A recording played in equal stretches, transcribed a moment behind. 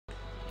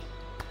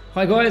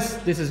Hi guys,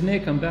 this is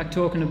Nick. I'm back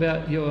talking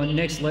about your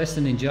next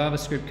lesson in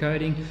JavaScript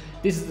coding.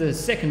 This is the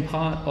second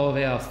part of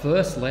our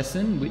first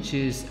lesson, which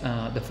is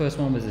the first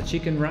one was the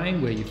chicken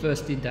rain, where you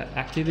first did that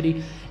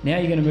activity. Now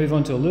you're going to move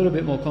on to a little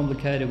bit more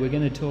complicated. We're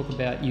going to talk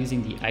about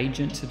using the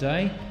agent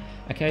today.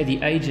 Okay,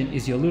 the agent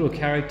is your little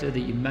character that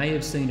you may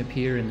have seen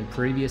appear in the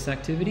previous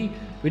activity.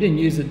 We didn't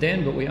use it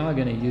then, but we are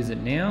going to use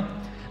it now.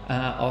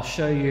 I'll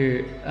show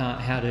you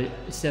how to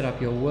set up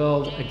your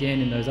world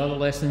again in those other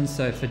lessons.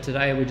 So for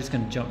today, we're just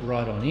going to jump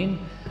right on in.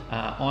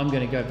 I'm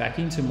going to go back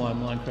into my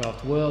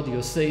Minecraft world.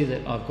 You'll see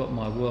that I've got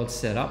my world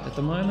set up at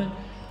the moment.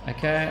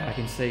 Okay, I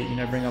can see,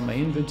 bring up my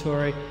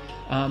inventory.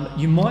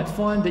 You might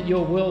find that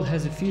your world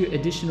has a few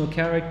additional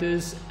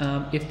characters.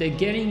 If they're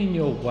getting in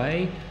your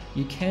way,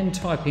 you can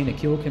type in a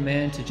kill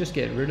command to just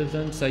get rid of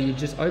them. So you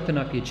just open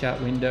up your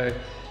chat window,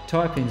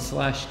 type in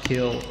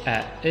 /kill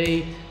at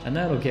E, and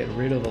that'll get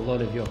rid of a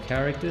lot of your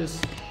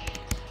characters.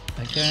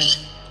 Okay,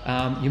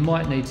 you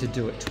might need to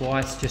do it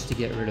twice just to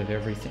get rid of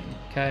everything.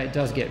 Okay, it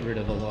does get rid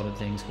of a lot of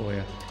things for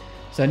you.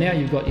 So now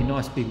you've got your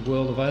nice big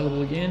world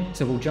available again.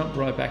 So we'll jump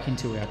right back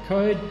into our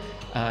code.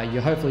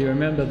 You hopefully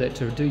remember that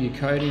to do your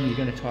coding, you're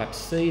going to type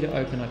C to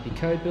open up your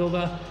code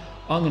builder.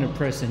 I'm going to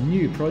press a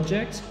new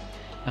project.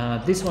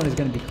 This one is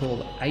going to be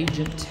called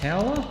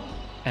AgentTower.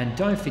 And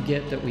don't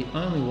forget that we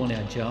only want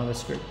our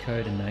JavaScript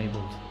code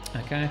enabled.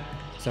 Okay,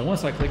 so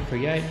once I click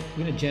create,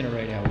 we're going to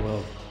generate our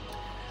world.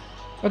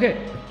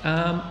 Okay,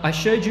 I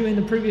showed you in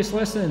the previous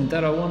lesson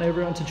that I want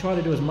everyone to try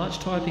to do as much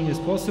typing as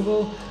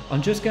possible.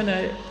 I'm just going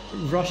to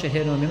rush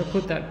ahead. I'm going to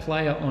put that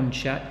player on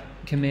chat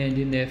command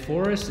in there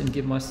for us and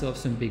give myself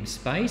some big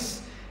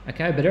space.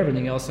 Okay, but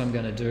everything else I'm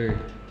going to do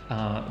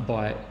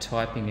by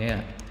typing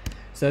out.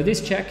 So this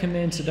chat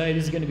command today,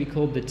 this is going to be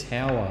called the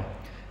tower.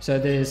 So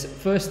there's,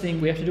 first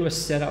thing, we have to do a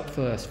setup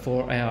first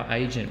for our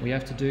agent. We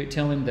have to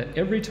tell him that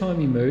every time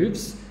he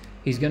moves,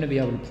 he's going to be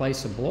able to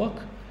place a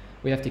block.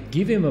 We have to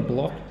give him a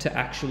block to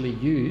actually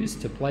use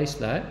to place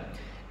that.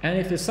 And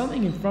if there's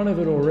something in front of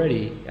it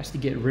already, he has to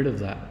get rid of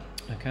that.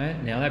 Okay,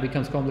 now that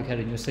becomes complicated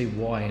and you'll see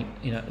why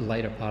in a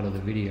later part of the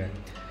video.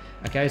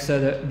 Okay, so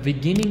the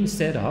beginning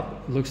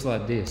setup looks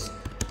like this.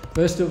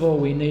 First of all,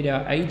 we need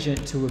our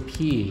agent to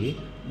appear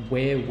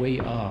where we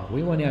are.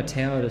 We want our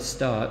tower to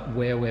start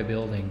where we're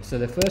building. So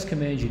the first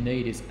command you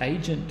need is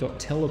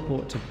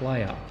agent.teleport to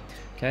player.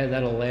 Okay,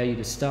 that'll allow you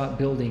to start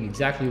building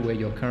exactly where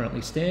you're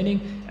currently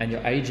standing, and your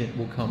agent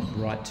will come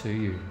right to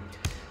you.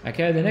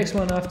 Okay, the next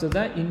one after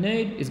that you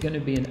need is going to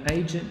be an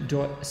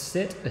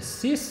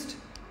agent.setAssist.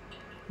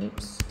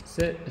 Oops,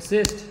 set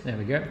assist. There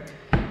we go.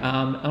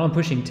 And I'm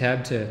pushing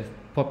tab to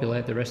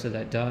populate the rest of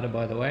that data,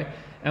 by the way.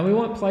 And we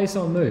want place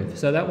on move,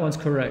 so that one's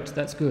correct,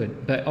 that's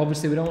good. But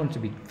obviously we don't want it to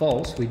be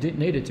false, we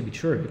need it to be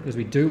true, because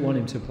we do want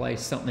him to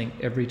place something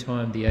every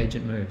time the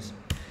agent moves.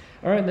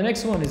 All right, the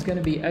next one is going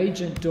to be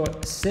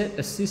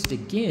agent.setAssist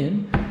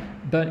again,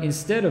 but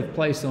instead of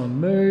place on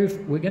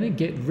move, we're going to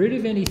get rid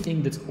of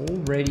anything that's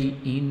already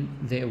in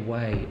their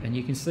way. And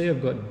you can see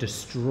I've got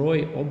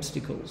destroy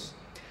obstacles.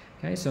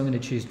 Okay, so I'm going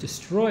to choose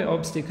destroy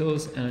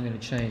obstacles, and I'm going to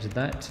change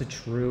that to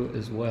true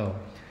as well.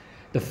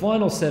 The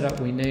final setup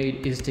we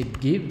need is to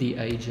give the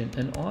agent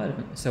an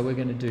item. So we're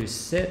going to do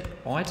set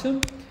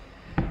item.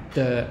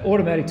 The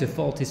automatic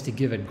default is to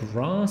give it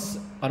grass.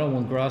 I don't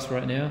want grass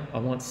right now. I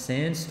want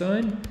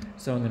sandstone.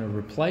 So I'm going to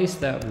replace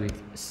that with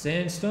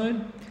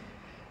sandstone.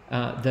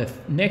 The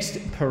next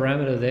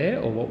parameter there,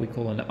 or what we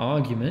call an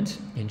argument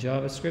in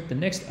JavaScript, the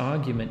next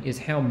argument is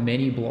how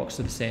many blocks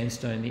of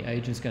sandstone the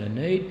agent's going to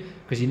need,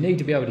 because you need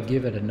to be able to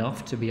give it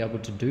enough to be able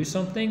to do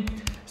something.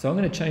 So I'm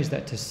going to change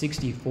that to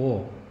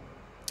 64.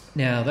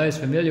 Now, those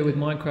familiar with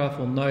Minecraft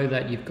will know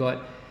that you've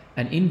got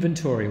an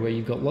inventory where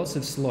you've got lots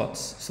of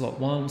slots, slot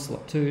 1,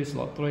 slot 2,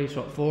 slot 3,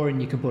 slot 4,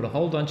 and you can put a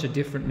whole bunch of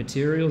different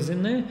materials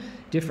in there,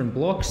 different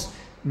blocks.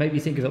 Maybe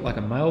think of it like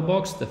a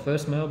mailbox, the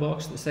first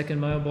mailbox, the second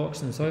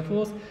mailbox, and so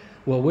forth.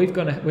 Well, we're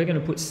going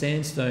to put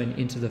sandstone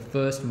into the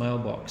first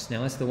mailbox.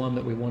 Now, that's the one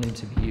that we want him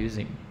to be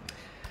using.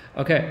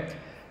 Okay,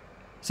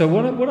 so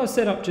what I've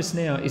set up just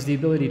now is the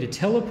ability to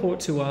teleport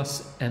to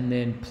us and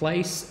then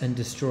place and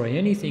destroy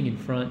anything in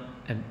front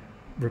and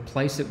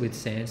replace it with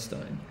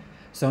sandstone.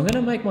 So I'm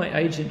going to make my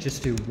agent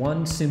just do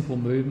one simple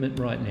movement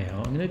right now.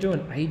 I'm going to do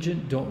an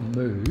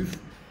agent.move,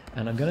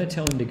 and I'm going to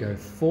tell him to go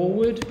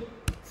forward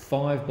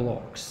 5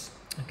 blocks.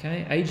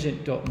 Okay,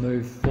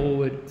 agent.move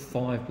forward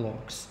 5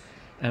 blocks.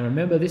 And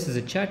remember, this is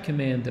a chat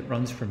command that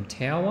runs from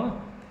tower.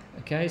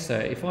 Okay, so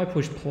if I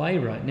push play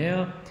right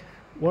now,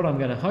 what I'm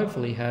going to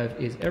hopefully have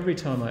is every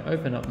time I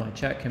open up my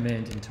chat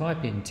command and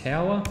type in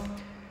tower,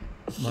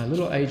 my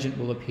little agent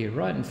will appear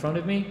right in front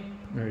of me.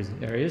 Where is it?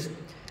 There he is.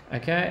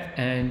 Okay,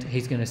 and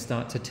he's going to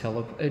start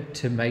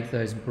to make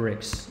those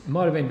bricks. It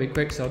might have been a bit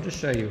quick, so I'll just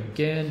show you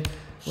again.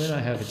 When I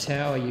have a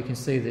tower, you can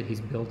see that he's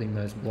building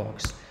those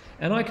blocks.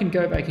 And I can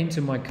go back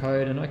into my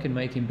code and I can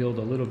make him build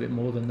a little bit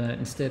more than that.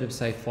 Instead of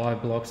say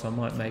 5 blocks, I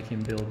might make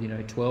him build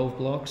 12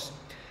 blocks.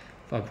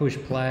 If I push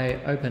play,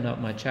 open up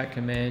my chat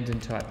command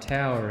and type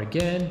tower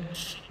again,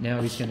 now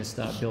he's going to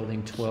start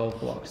building 12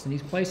 blocks. And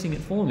he's placing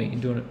it for me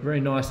and doing a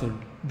very nice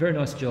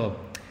job.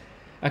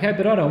 Okay,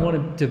 but I don't want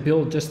him to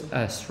build just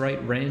a straight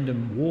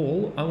random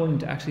wall. I want him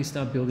to actually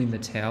start building the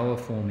tower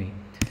for me.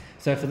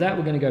 So for that,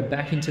 we're going to go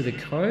back into the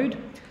code.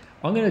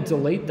 I'm going to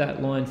delete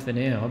that line for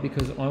now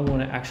because I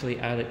want to actually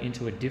add it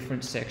into a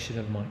different section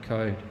of my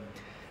code.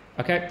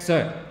 Okay,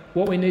 so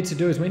what we need to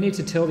do is we need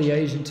to tell the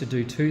agent to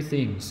do two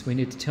things. We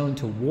need to tell him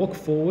to walk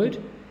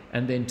forward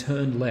and then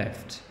turn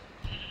left.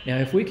 Now,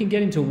 if we can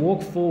get him to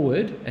walk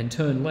forward and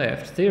turn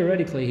left,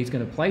 theoretically, he's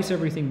going to place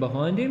everything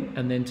behind him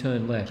and then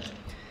turn left.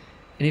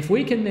 And if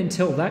we can then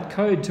tell that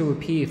code to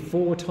appear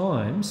 4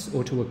 times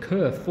or to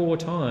occur 4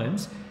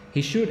 times,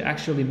 he should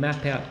actually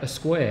map out a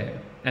square.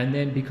 And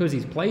then because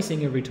he's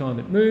placing every time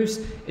it moves,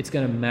 it's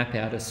going to map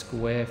out a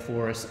square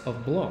for us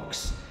of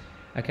blocks.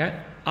 Okay.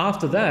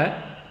 After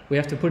that, we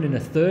have to put in a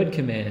third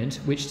command,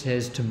 which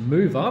says to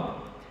move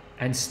up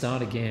and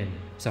start again.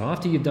 So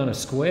after you've done a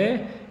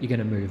square, you're going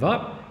to move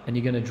up and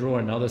you're going to draw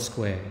another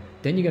square.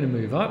 Then you're going to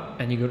move up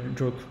and you're going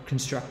to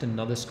construct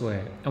another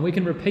square. And we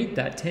can repeat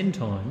that 10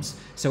 times.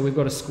 So we've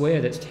got a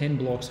square that's 10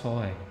 blocks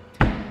high.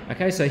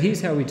 Okay, so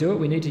here's how we do it.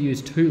 We need to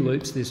use 2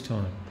 loops this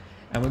time.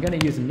 And we're going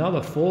to use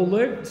another for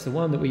loop. It's the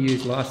one that we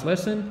used last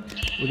lesson.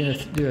 We're going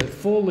to do a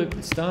for loop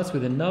that starts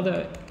with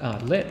another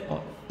let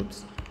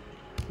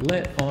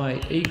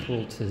I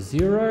equal to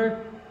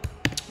 0.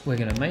 We're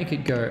going to make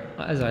it go,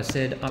 as I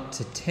said, up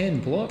to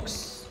 10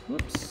 blocks.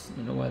 Whoops, I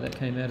don't know why that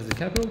came out as a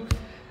capital.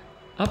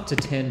 Up to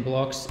 10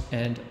 blocks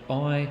and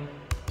I++,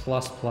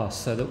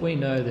 so that we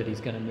know that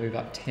he's going to move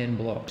up 10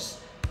 blocks.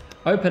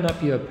 Open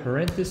up your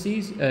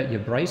parentheses, your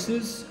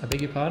braces, I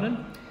beg your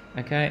pardon.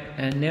 Okay,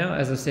 and now,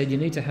 as I said, you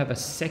need to have a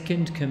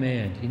second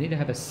command. You need to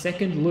have a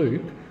second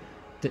loop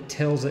that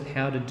tells it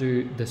how to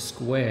do the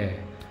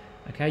square.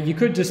 Okay, you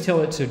could just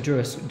tell it to do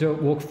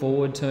it, walk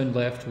forward, turn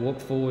left, walk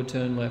forward,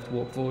 turn left,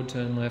 walk forward,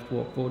 turn left,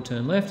 walk forward,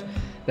 turn left.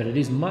 But it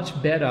is much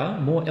better,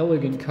 more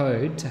elegant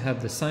code to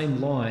have the same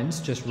lines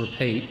just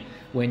repeat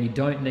when you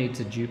don't need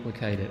to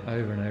duplicate it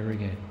over and over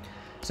again.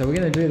 So we're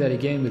going to do that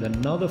again with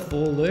another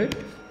for loop.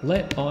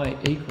 Let I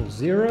equal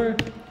 0.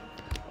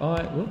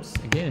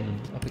 Again,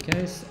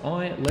 uppercase,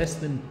 I less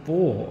than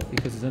 4,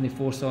 because there's only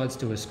 4 sides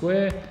to a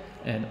square,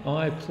 and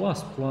I++,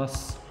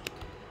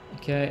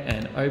 okay,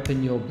 and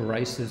open your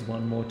braces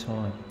one more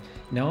time.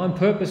 Now I'm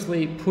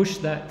purposely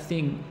pushed that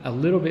thing a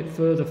little bit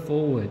further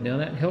forward. Now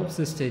that helps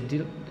us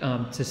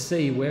to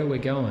see where we're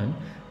going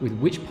with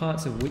which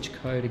parts of which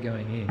code are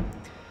going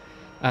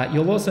in.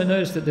 You'll also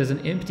notice that there's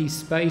an empty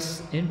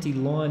space, empty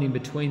line in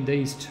between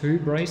these 2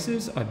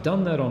 braces. I've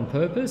done that on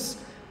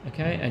purpose.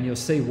 Okay, and you'll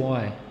see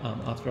why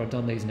after I've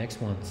done these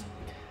next ones.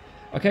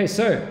 Okay,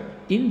 so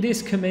in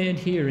this command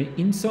here,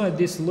 inside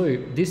this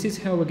loop, this is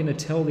how we're going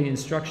to tell the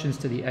instructions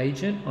to the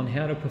agent on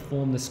how to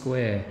perform the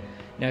square.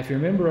 Now, if you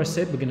remember, I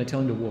said we're going to tell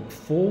him to walk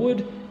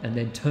forward and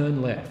then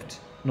turn left.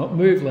 Not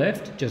move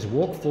left, just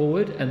walk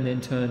forward and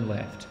then turn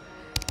left.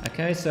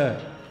 Okay, so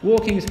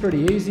walking is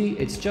pretty easy.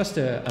 It's just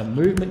a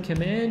movement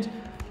command,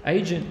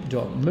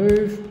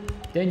 agent.move.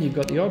 Then you've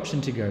got the option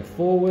to go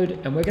forward,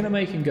 and we're going to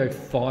make him go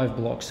 5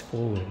 blocks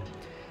forward.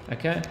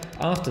 Okay,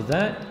 after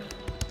that,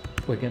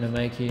 we're going to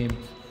make him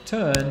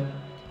turn,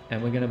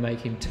 and we're going to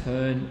make him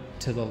turn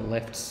to the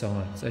left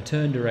side. So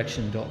turn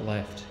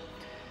direction.left.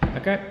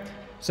 Okay,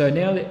 so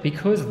now that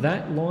because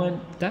that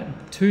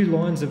 2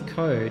 lines of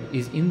code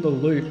is in the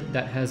loop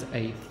that has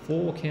a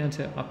for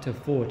counter up to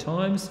 4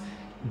 times,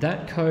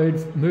 that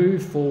code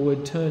move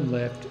forward, turn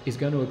left is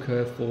going to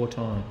occur 4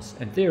 times.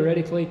 And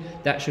theoretically,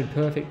 that should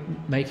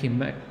make him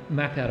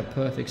map out a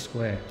perfect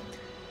square.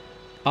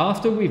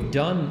 After we've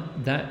done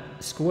that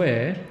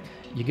square,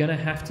 you're going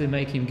to have to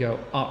make him go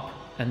up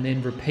and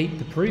then repeat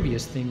the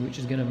previous thing, which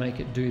is going to make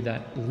it do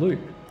that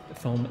loop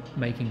from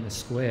making the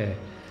square.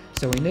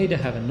 So we need to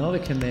have another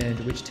command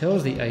which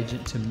tells the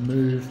agent to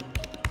move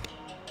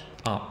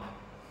up.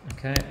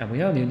 Okay, and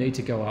we only need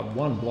to go up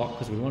 1 block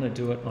because we want to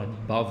do it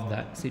above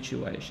that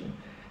situation.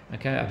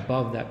 Okay,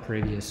 above that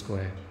previous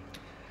square.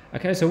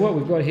 Okay, so what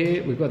we've got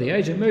here, we've got the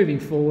agent moving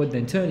forward,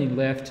 then turning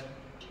left,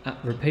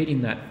 repeating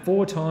that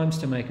 4 times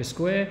to make a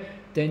square,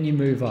 then you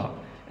move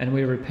up. And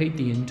we repeat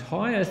the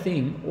entire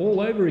thing all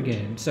over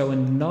again. So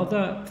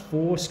another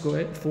 4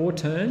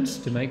 turns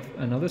to make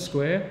another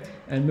square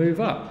and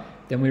move up.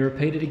 Then we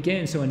repeat it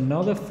again. So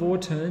another 4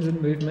 turns and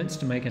movements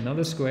to make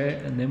another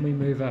square, and then we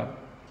move up.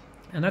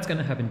 And that's going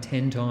to happen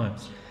 10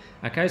 times.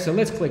 Okay, so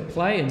let's click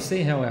play and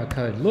see how our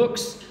code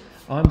looks.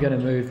 I'm going to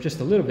move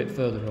just a little bit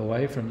further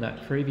away from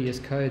that previous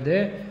code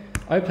there.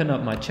 Open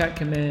up my chat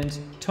commands,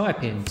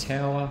 type in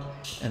tower,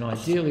 and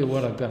ideally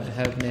what I've got to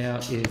have now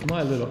is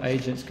my little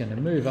agent's going to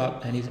move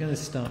up and he's going to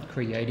start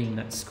creating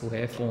that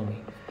square for me.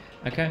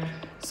 Okay,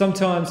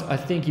 sometimes I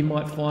think you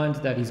might find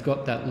that he's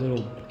got that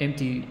little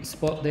empty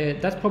spot there.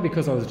 That's probably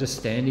because I was just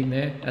standing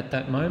there at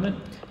that moment.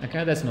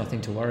 Okay, that's nothing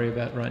to worry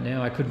about right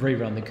now. I could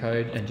rerun the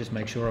code and just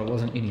make sure I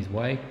wasn't in his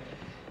way.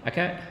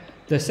 Okay,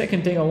 the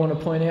second thing I want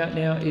to point out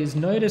now is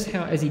notice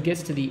how as he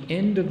gets to the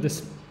end of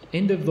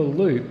the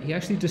loop, he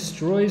actually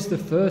destroys the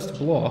first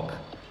block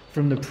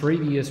from the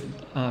previous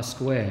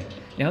square.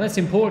 Now that's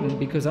important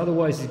because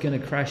otherwise he's going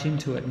to crash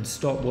into it and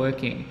stop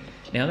working.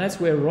 Now that's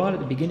where right at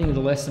the beginning of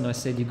the lesson I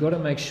said you've got to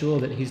make sure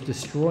that he's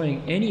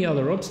destroying any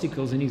other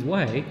obstacles in his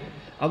way,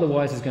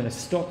 otherwise he's going to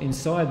stop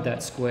inside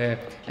that square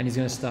and he's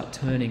going to start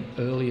turning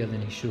earlier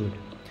than he should.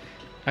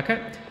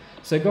 Okay,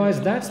 so guys,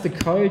 that's the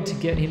code to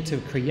get him to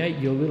create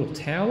your little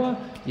tower.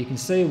 You can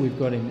see we've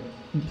got him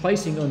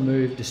placing on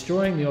move,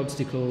 destroying the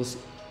obstacles,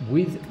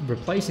 with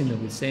replacing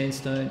them with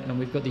sandstone, and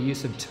we've got the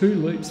use of 2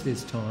 loops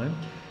this time,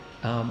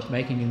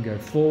 making him go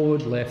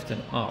forward, left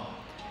and up.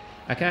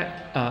 Okay,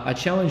 I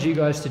challenge you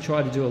guys to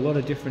try to do a lot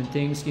of different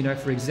things. You know,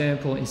 for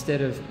example,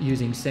 instead of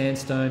using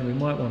sandstone, we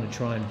might want to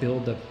try and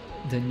build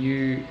the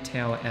new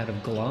tower out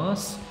of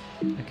glass.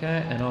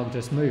 Okay, and I'll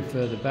just move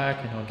further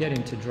back and I'll get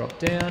him to drop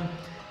down.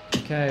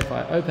 Okay, if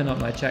I open up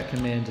my chat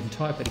command and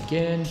type it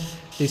again,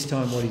 this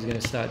time what he's going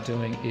to start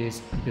doing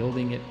is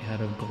building it out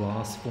of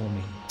glass for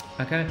me.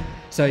 Okay,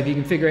 so if you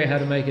can figure out how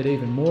to make it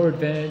even more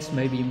advanced,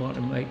 maybe you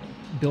might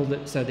build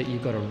it so that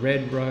you've got a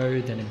red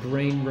row, then a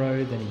green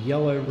row, then a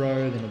yellow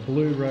row, then a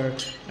blue row.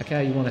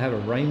 Okay, you want to have a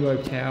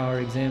rainbow tower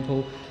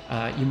example.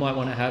 You might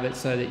want to have it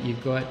so that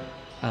you've got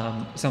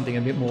something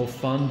a bit more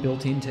fun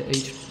built into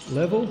each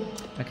level.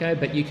 Okay,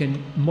 but you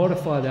can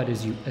modify that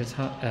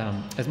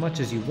as much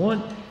as you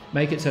want.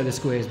 Make it so the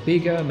square is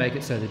bigger, make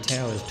it so the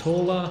tower is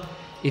taller.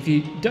 If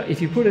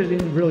you put it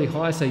in really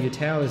high, so your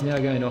tower is now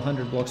going to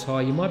 100 blocks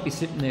high, you might be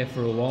sitting there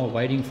for a while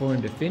waiting for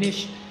him to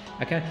finish.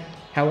 Okay.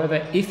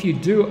 However, if you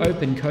do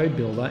open Code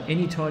Builder,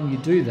 anytime you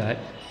do that,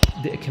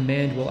 the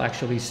command will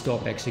actually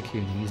stop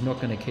executing. He's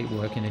not going to keep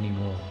working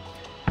anymore.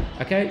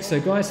 Okay, so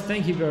guys,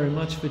 thank you very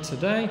much for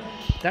today.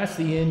 That's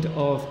the end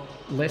of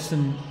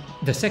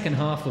the second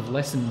half of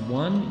lesson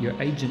 1, your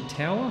agent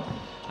tower.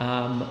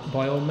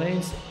 By all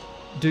means,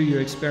 do your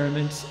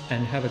experiments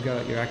and have a go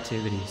at your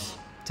activities.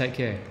 Take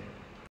care.